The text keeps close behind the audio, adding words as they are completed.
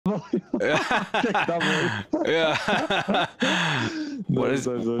Yeah. What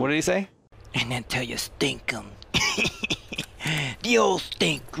did he say? And then tell you stink 'em. The old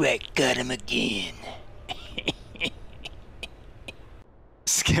StankRat got him again.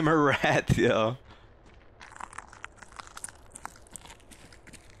 Skimmer rat, yo.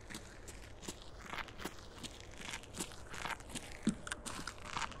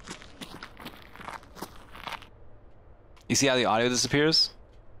 You see how the audio disappears?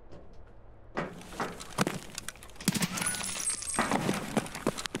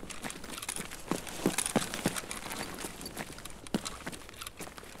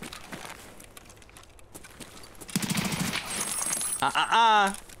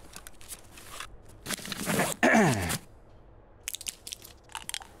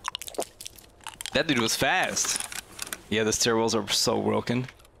 That dude was fast. Yeah, the stairwells are so broken.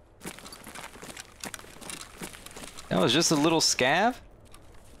 That was just a little scav?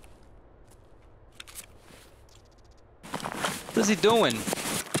 What is he doing?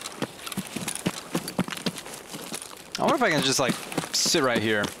 I wonder if I can just like sit right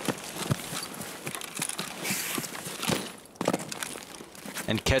here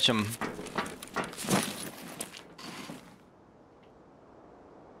and catch him.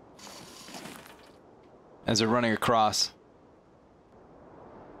 As they're running across.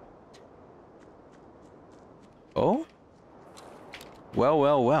 Oh? Well,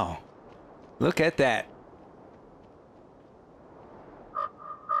 well, well. Look at that.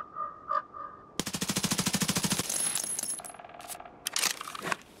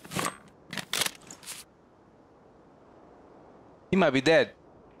 He might be dead.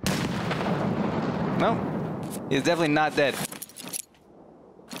 No, he's definitely not dead.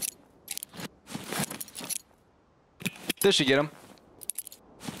 This should get him.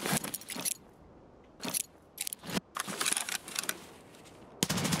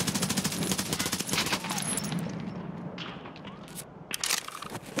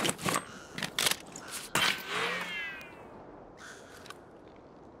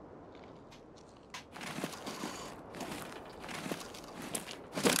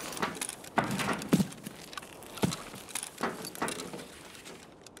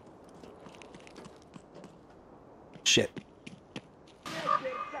 Shit.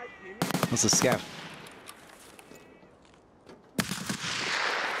 What's the scav?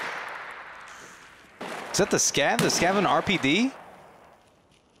 Is that the scav? The scav in RPD?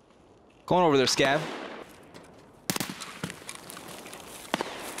 Going over there, scav.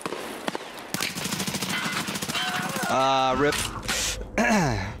 Rip.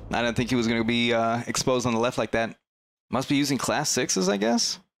 I didn't think he was going to be exposed on the left like that. Must be using class 6s, I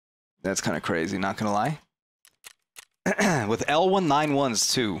guess? That's kind of crazy, not going to lie. With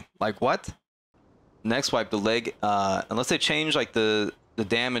L191s too. Like what? Next wipe the leg. Unless they change like the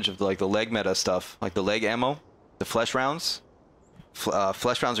damage of the leg meta stuff, like the leg ammo, the flesh rounds.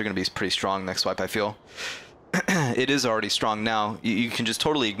 Flesh rounds are going to be pretty strong next wipe. I feel. It is already strong now. You can just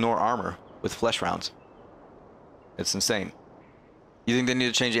totally ignore armor with flesh rounds. It's insane. You think they need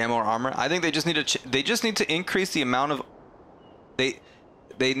to change ammo or armor? I think they just need to. They just need to increase the amount of. They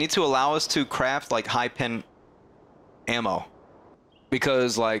need to allow us to craft like high pen ammo,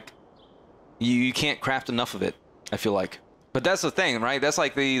 because like you can't craft enough of it, I feel like. But that's the thing, right? That's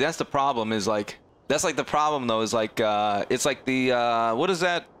the problem is like that's like the problem though is like it's like the what is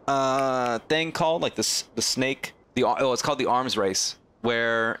that thing called, like the snake, it's called the arms race,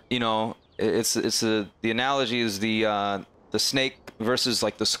 where you know the analogy is the snake versus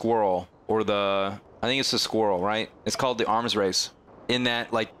like the squirrel, or I think it's the squirrel, right? It's called the arms race. In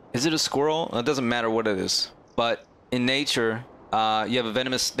that, like, is it a squirrel? It doesn't matter what it is, but in nature, you have a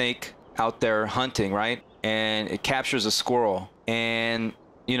venomous snake out there hunting, right? And it captures a squirrel. And,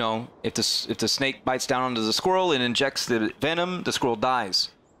 you know, if the snake bites down onto the squirrel and injects the venom, the squirrel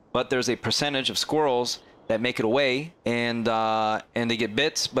dies. But there's a percentage of squirrels that make it away, and they get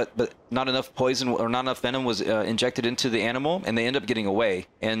bit, but not enough poison or not enough venom was injected into the animal, and they end up getting away.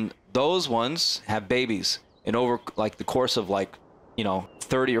 And those ones have babies. And over, like, the course of, like, you know,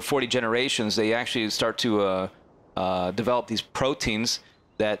 30 or 40 generations, they actually start to develop these proteins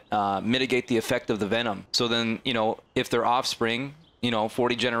that mitigate the effect of the venom. So then, you know, if their offspring, you know,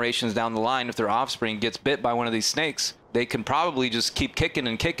 40 generations down the line, if their offspring gets bit by one of these snakes, they can probably just keep kicking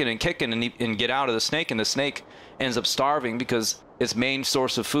and kicking and kicking and get out of the snake, and the snake ends up starving because its main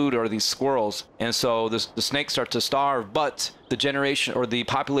source of food are these squirrels. And so the snakes start to starve, but the generation or the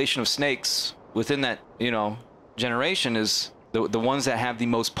population of snakes within that, you know, generation is the ones that have the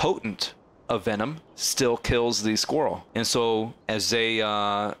most potent of venom still kills the squirrel. And so as they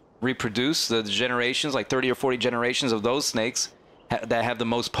reproduce, the generations, like 30 or 40 generations of those snakes, that have the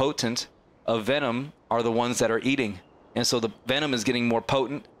most potent of venom are the ones that are eating. And so the venom is getting more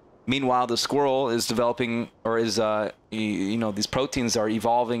potent. Meanwhile, the squirrel is developing, or is, you know, these proteins are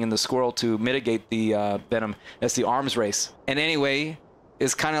evolving in the squirrel to mitigate the venom. That's the arms race. And anyway,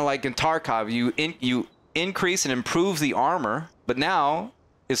 it's kind of like in Tarkov. You increase and improve the armor, but now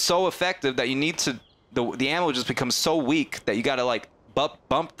it's so effective that you need to, the ammo just becomes so weak that you got to like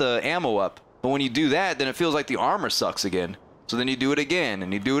bump the ammo up. But when you do that, then it feels like the armor sucks again. So then you do it again,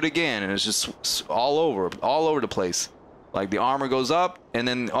 and you do it again, and it's just all over the place. Like the armor goes up, and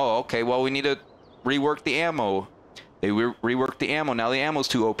then, oh, okay, well, we need to rework the ammo. They rework the ammo. Now the ammo's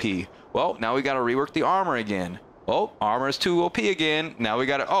too OP. Well, now we got to rework the armor again. Oh, armor is too OP again. Now we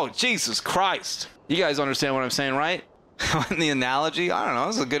got to, oh, Jesus Christ. You guys understand what I'm saying, right? The analogy? I don't know.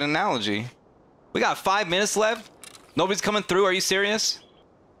 This is a good analogy. We got 5 minutes left. Nobody's coming through. Are you serious?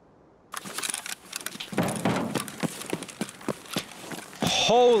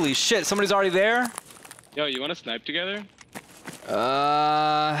 Holy shit. Somebody's already there? Yo, you want to snipe together?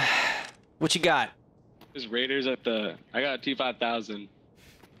 What you got? There's raiders at the... I got a T5000.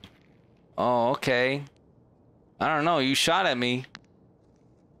 Oh, okay. I don't know. You shot at me.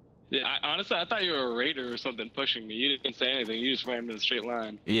 Yeah, honestly, I thought you were a raider or something pushing me. You didn't say anything. You just ran in a straight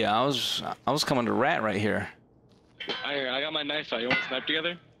line. Yeah, I was coming to rat right here. I got my knife out. You want to snipe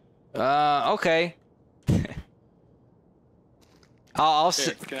together? Okay. I'll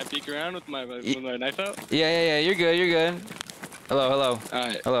Here, can I peek around with my knife out? Yeah. You're good. Hello.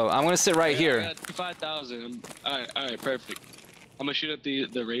 Alright. Hello. I'm gonna sit right here. I got 5,000. Alright, perfect. I'm gonna shoot at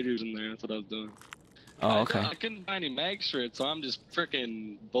the raiders in there. That's what I was doing. Oh, okay. I couldn't find any mags for it, so I'm just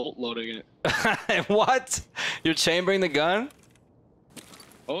freaking bolt loading it. What? You're chambering the gun?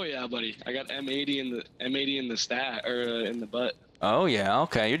 Oh yeah, buddy. I got M80 in the stat or in the butt. Oh yeah.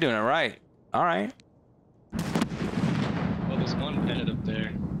 Okay, you're doing it right. All right. Well, there's one bed up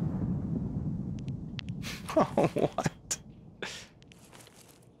there. Oh, what?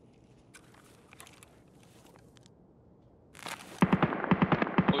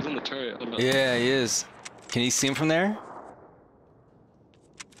 Oh, he's on the turret. Hold up. Yeah, he is. Can you see him from there?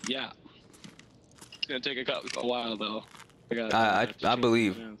 Yeah. It's gonna take a while though. I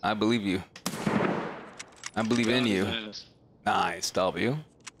believe. I believe you. I believe in you. Nice, W.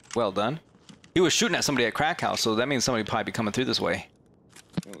 Well done. He was shooting at somebody at Crack House, so that means somebody probably be coming through this way.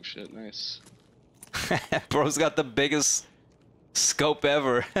 Oh shit, nice. Bro's got the biggest scope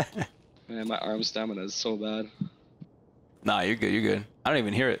ever. Man, my arm stamina is so bad. Nah, you're good. I don't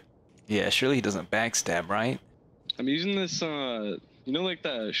even hear it. Yeah, surely he doesn't backstab, right? I'm using this, you know, like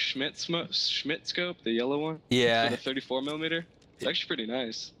the Schmidt scope, the yellow one? Yeah. For the 34 millimeter. It's actually pretty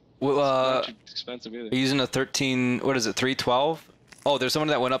nice. Well, it's not too expensive either. Are you using a 13? What is it? 312? Oh, there's someone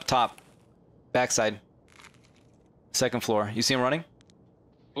that went up top, backside, second floor. You see him running?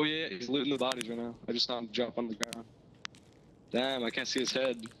 Oh yeah, he's looting the bodies right now. I just saw him drop on the ground. Damn, I can't see his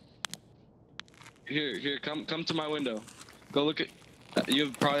head. Here, come to my window. Go look at.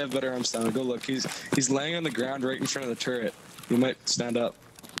 You probably have better arm stamina. Go look. He's laying on the ground right in front of the turret. You might stand up.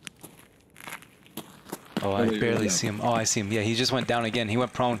 Oh, I barely see him. Oh, I see him. Yeah, he just went down again. He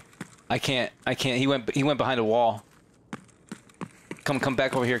went prone. I can't. He went behind a wall. Come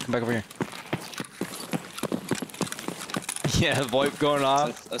back over here. Come back over here. Yeah, VoIP going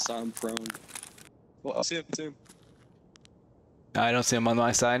off. I saw him prone. Well, I'll see him too. I don't see him on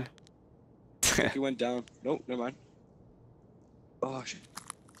my side. He went down. Nope, never mind. Oh shit.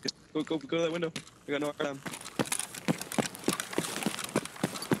 Go to that window. I got no arm.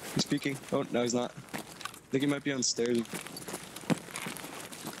 He's peeking. Oh, no, he's not. I think he might be on stairs.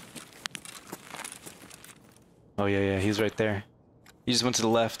 Oh yeah, he's right there. He just went to the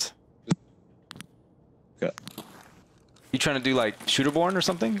left. Okay. You trying to do like shooterborn or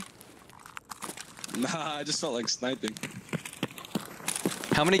something? Nah, I just felt like sniping.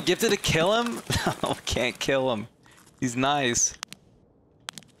 How many gifted to kill him? No, can't kill him. He's nice.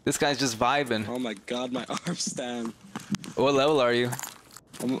 This guy's just vibing. Oh my god, my arm stand. What level are you?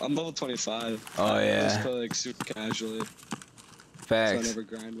 I'm level 25. Oh yeah. I just play like super casually. Facts. So I never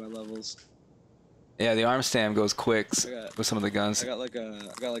grind my levels. Yeah, the arm stam goes quick with some of the guns. I got like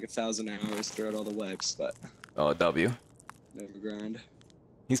 1,000 hours throughout all the webs, but. Oh, W. Never grind.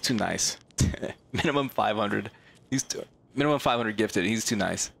 He's too nice. Minimum 500. Minimum 500 gifted. He's too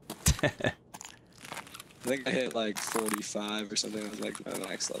nice. I think I hit like 45 or something. I was like my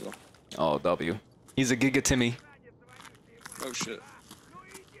next level. Oh, W. He's a Giga Timmy. Oh shit.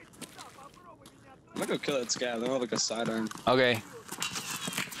 I'm gonna go kill that scav. They don't have like a sidearm. Okay.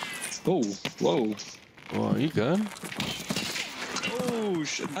 Oh, whoa. Whoa, are you good? Oh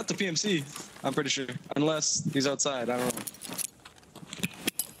shit. Not the PMC. I'm pretty sure. Unless he's outside. I don't know.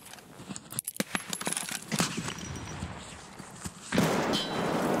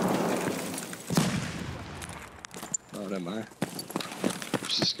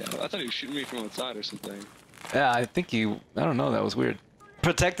 thought he was shooting me from outside or something. Yeah, I think I don't know, that was weird.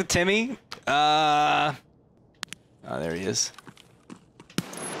 Protect the Timmy? Oh, there he is.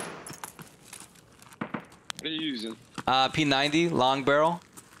 What are you using? P90, long barrel.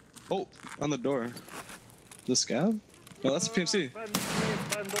 Oh, on the door. The scab? Oh, that's a PMC.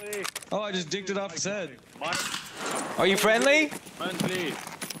 Oh, I just dinked it off his head. Are you friendly? Friendly.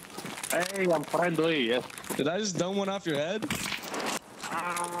 Hey, I'm friendly, yes. Did I just dumb one off your head?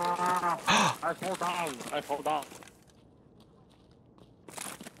 I fall down. I fall down.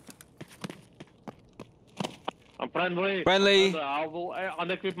 I'm friendly. Friendly. And, I will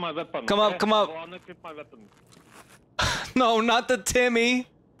unequip my weapon. Come up, come up. I will unequip my weapon. No, not the Timmy.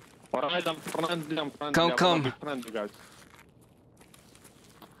 Alright, I'm friendly. I'm friendly. Come, I come. wanna be friendly, guys.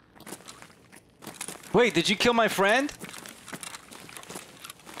 Wait, did you kill my friend?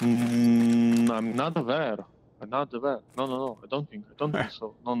 I'm not aware. I'm not aware. No. I don't think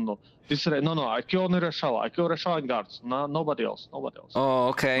so. No. No. I kill only Reshala. I kill Reshala and guards. No, nobody else. Oh,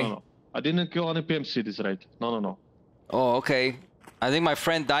 okay. No. I didn't kill any PMC this raid. No. Oh, okay. I think my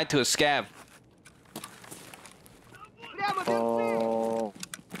friend died to a scab. Oh.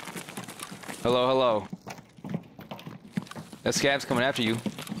 Hello. That scab's coming after you.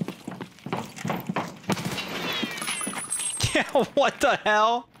 Yeah, what the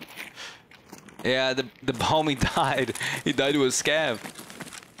hell? Yeah, the homie died. He died to a scab.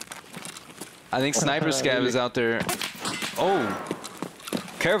 I think Sniper Scab is out there. Oh.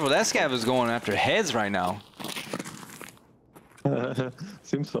 Careful, that scab is going after heads right now.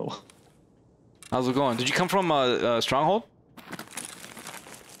 Seems so. How's it going? Did you come from Stronghold?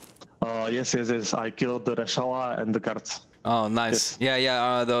 Yes. I killed the Reshala and the guards. Oh, nice. Yes.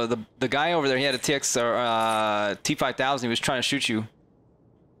 Yeah. The guy over there, he had a TX or T5000. He was trying to shoot you,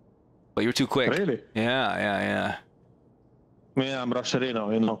 but you were too quick. Really? Yeah. Me, I'm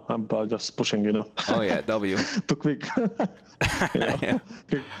Rusherino, I'm just pushing, Oh yeah, W. Too quick. Yeah.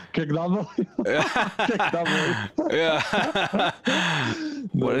 Kick double. Kick double. Yeah.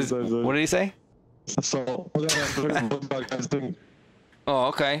 What Nice. did he say? So, what are guys doing? Oh,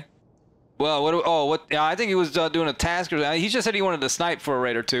 okay. Well, what? Yeah, I think he was doing a task, or he just said he wanted to snipe for a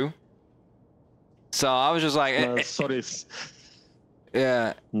raid or two. So I was just like, Sorry.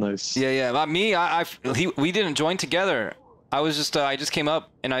 yeah, Nice. yeah. About me, we didn't join together. I just came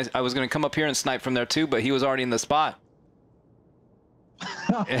up, and I was gonna come up here and snipe from there too, but he was already in the spot.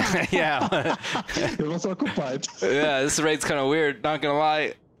 Yeah. It was occupied. Yeah, this raid's kind of weird. Not gonna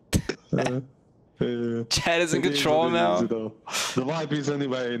lie. Chad is in control now. The vibe is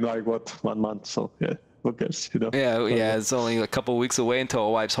anyway in like what 1 month, so yeah, who cares, Yeah. It's only a couple weeks away until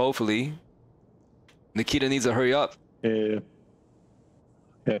it wipes. Hopefully, Nikita needs to hurry up. Yeah.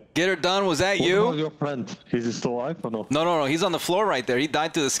 Get her done. Was that What you? about your friend? Is he still alive or no? No. He's on the floor right there. He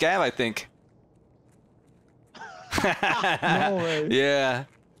died to the scab, I think. No way. Yeah.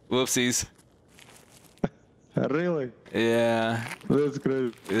 Whoopsies. Really? Yeah. That's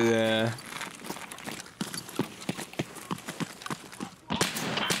great. Yeah.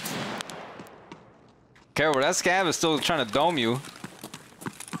 Careful, that scab is still trying to dome you.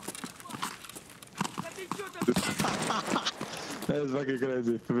 That's fucking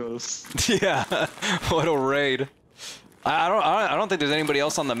crazy, to be honest. Yeah. What a raid. I don't think there's anybody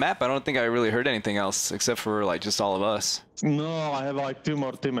else on the map. I don't think I really heard anything else except for like just all of us. No, I have like 2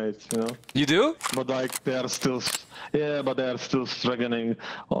 more teammates, You do? But like they are still, struggling.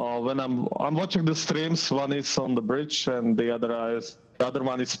 When I'm watching the streams, one is on the bridge and the other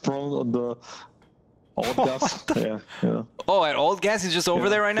one is prone on the old gas. Yeah. Oh, at Old Gas, he's just over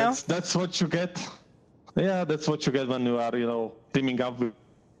there right now? That's what you get. Yeah, that's what you get when you are, teaming up with.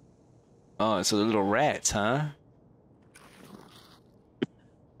 Oh, so the little rats, huh?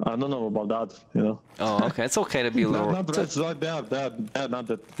 I don't know about that, Oh, okay. It's okay to be a little. Not rats, they're not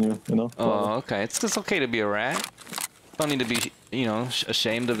that new, Oh, okay. It's just okay to be a rat. Don't need to be,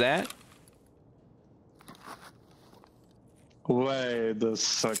 ashamed of that. Wait a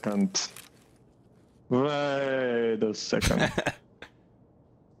second.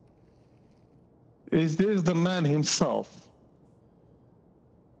 Is this the man himself?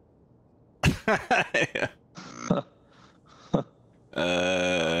 Yeah.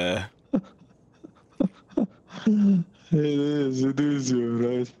 It is you,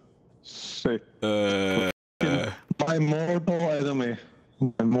 right? Shit. My mortal enemy.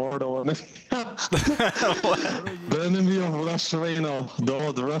 The enemy of Russia, the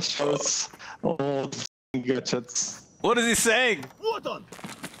old Russians, old gadgets. What is he saying?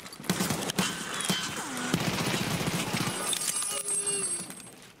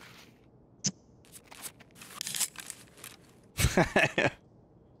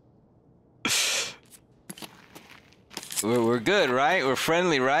 good, right? We're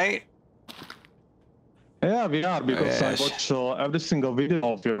friendly, right? Yeah, we are, because I Yes. watch every single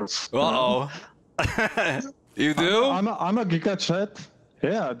video of yours. Uh-oh. You do? I'm a Giga chat.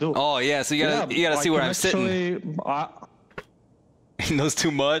 Yeah, I do. Oh, yeah, so you gotta see where I'm sitting. He knows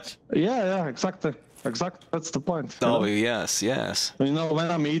too much? Yeah, exactly. That's the point. you Oh, know? yes. You know,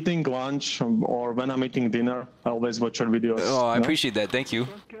 when I'm eating lunch or when I'm eating dinner, I always watch your videos. Oh, I you know? appreciate that. Thank you.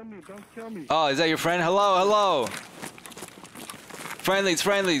 Don't kill me. Oh, is that your friend? Hello. Friendlies.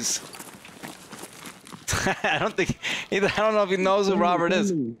 I don't know if he knows who Robert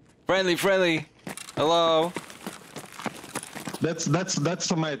is. Friendly. Hello. That's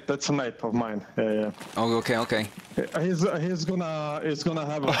a mate. That's a mate of mine. Yeah. Oh, okay. He's gonna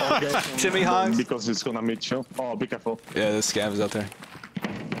have a orgasm Timmy Hogs? because he's gonna meet you. Oh, be careful. Yeah, the scav's out there.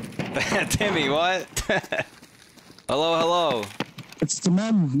 Timmy, what? Hello. It's the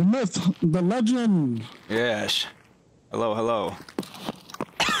man, the myth, the legend. Yes. Hello.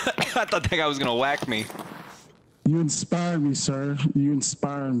 I thought that guy was gonna whack me. You inspire me, sir. You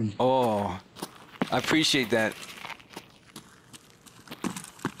inspire me. Oh, I appreciate that.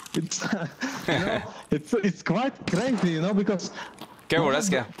 It's you know, it's quite crazy, you know, because Careful, that's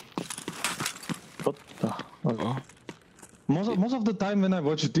scav. what the- Oh. most of the time when I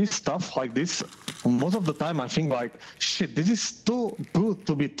watch this stuff like this, most of the time I think like, shit, this is too good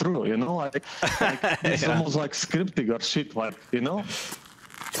to be true, you know, like it's Yeah. almost like scripting or shit, like, you know.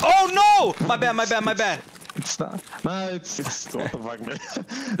 Oh no! My bad. It's not. Nah, it's what the fuck, man.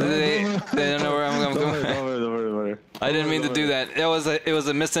 They don't know where I'm Don't going. worry. I didn't mean to do that. It was a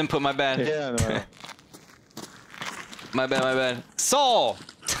misinput. My bad. Yeah, no. My bad. Saul,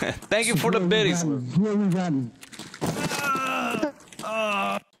 thank you for the biddies. Where we ran?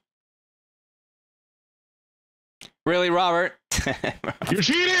 Really, Robert? You're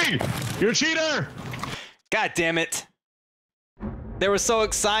cheating! You're a cheater! God damn it! They were so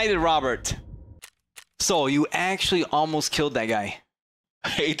excited, Robert. So you actually almost killed that guy.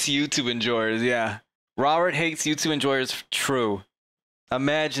 Hates YouTube enjoyers, yeah. Robert hates YouTube enjoyers, true.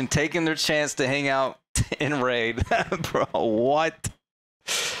 Imagine taking their chance to hang out in raid. Bro, what?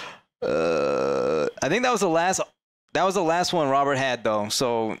 I think that was the last one Robert had though.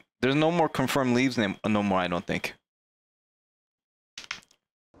 So there's no more confirmed leaves no more, I don't think.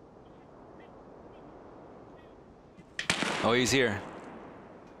 Oh, he's here.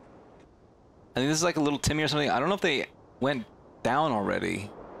 I think this is like a little Timmy or something. I don't know if they went down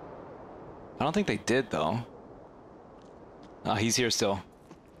already. I don't think they did though. Oh, he's here still.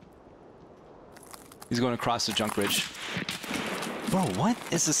 He's going across the junk ridge. Bro, what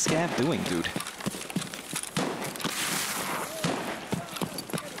is the scav doing, dude?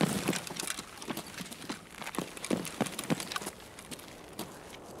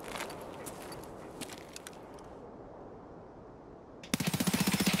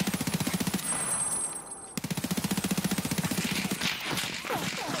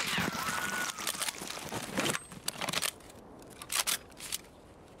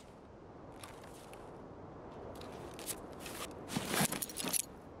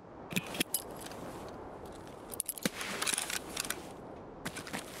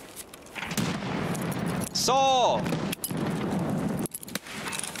 Saul!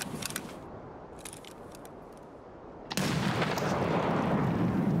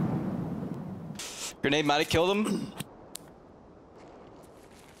 Grenade might have killed him.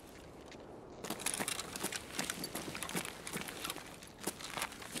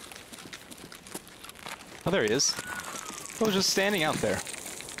 Oh, there he is. I was just standing out there.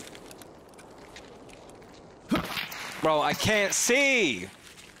 Bro, I can't see!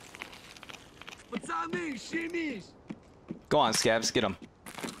 Go on, Scavs, get him.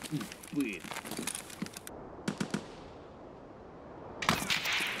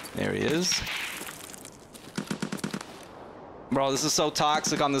 There he is. Bro, this is so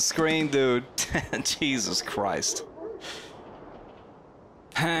toxic on the screen, dude. Jesus Christ.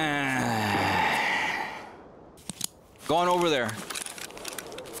 Going over there.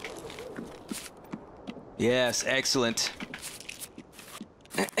 Yes, excellent.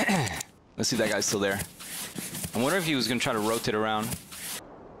 Let's see if that guy's still there. I wonder if he was gonna try to rotate around.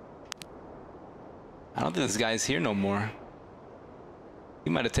 I don't think this guy's here no more. He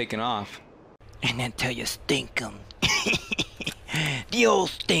might have taken off. And then tell you stink 'em. The old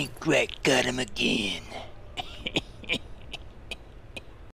StankRat got him again.